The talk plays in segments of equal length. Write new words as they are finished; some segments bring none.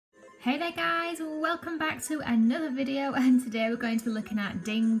Hey there guys, welcome back to another video, and today we're going to be looking at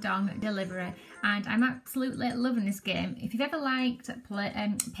Ding Dong Delivery, and I'm absolutely loving this game. If you've ever liked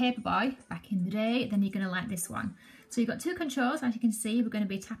Paperboy back in the day, then you're going to like this one. So you've got two controls. As you can see, we're going to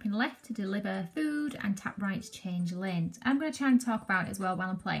be tapping left to deliver food and tap right to change lanes. I'm going to try and talk about it as well while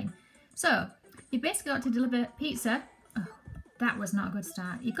I'm playing. So you've basically got to deliver pizza. Oh, that was not a good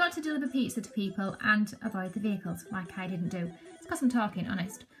start. You've got to deliver pizza to people and avoid the vehicles, like I didn't do. It's because I'm talking,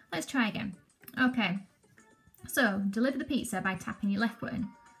 honest. Let's try again. Okay, so deliver the pizza by tapping your left button,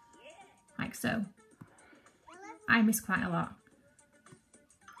 like so. I miss quite a lot.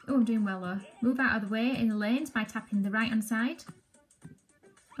 Oh, I'm doing well though. Move out of the way in the lanes by tapping the right hand side.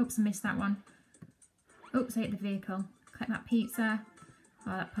 Oops, I missed that one. Oops, I hit the vehicle. Collect that pizza.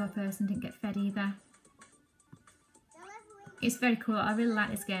 Oh, that poor person didn't get fed either. It's very cool. I really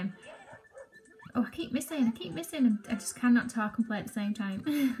like this game. Oh, I keep missing. I just cannot talk and play at the same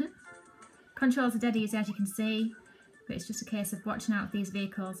time. Controls are dead easy, as you can see, but it's just a case of watching out for these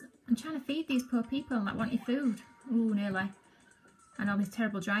vehicles and trying to feed these poor people that want your food. Ooh, nearly. And all these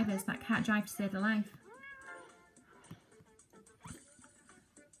terrible drivers that can't drive to save their life.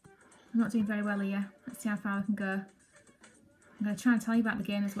 I'm not doing very well here. Let's see how far I can go. I'm going to try and tell you about the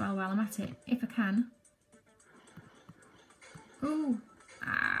game as well while I'm at it, if I can. Ooh,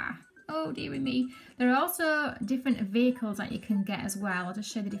 oh dearie me. There are also different vehicles that you can get as well. I'll just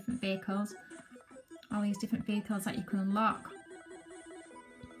show the different vehicles. All these different vehicles that you can unlock.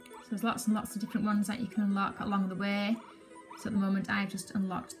 So there's lots and lots of different ones that you can unlock along the way. So at the moment I've just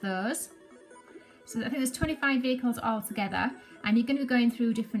unlocked those. So I think there's 25 vehicles altogether, and you're going to be going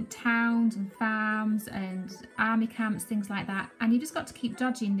through different towns and farms and army camps, things like that. And you've just got to keep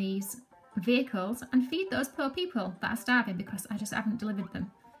dodging these vehicles and feed those poor people that are starving because I just haven't delivered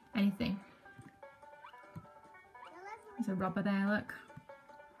them anything. There's a robber there, look.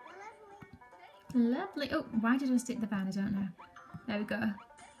 Lovely. Oh, why did I stick the van? I don't know. There we go.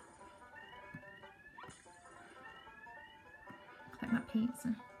 Collect that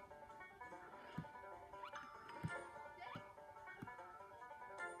pizza.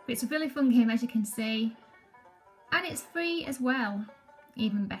 But it's a really fun game, as you can see. And it's free as well.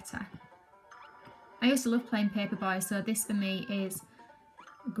 Even better. I used to love playing Paperboy, so this for me is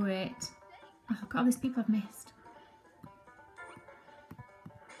great. Oh, look at all these people I've missed.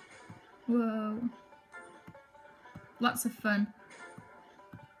 Whoa. Lots of fun.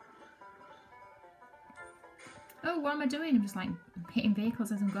 Oh, what am I doing? I'm just like hitting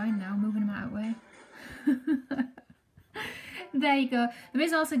vehicles as I'm going now, moving them out of the way. There you go. There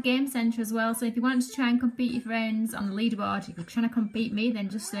is also Game Centre as well, so if you want to try and compete your friends on the leaderboard, if you're trying to compete me, then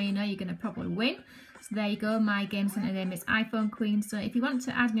just so you know, you're going to probably win. So there you go, my Game Centre name is iPhone Queen, so if you want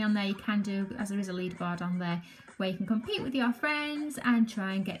to add me on there, you can do, as there is a leaderboard on there where you can compete with your friends and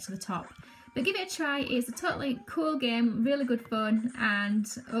try and get to the top. But give it a try. It's a totally cool game, really good fun, and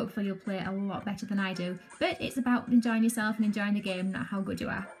hopefully you'll play it a lot better than I do. But it's about enjoying yourself and enjoying the game, not how good you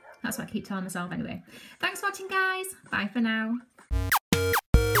are. That's what I keep telling myself anyway. Thanks for watching, guys. Bye for now.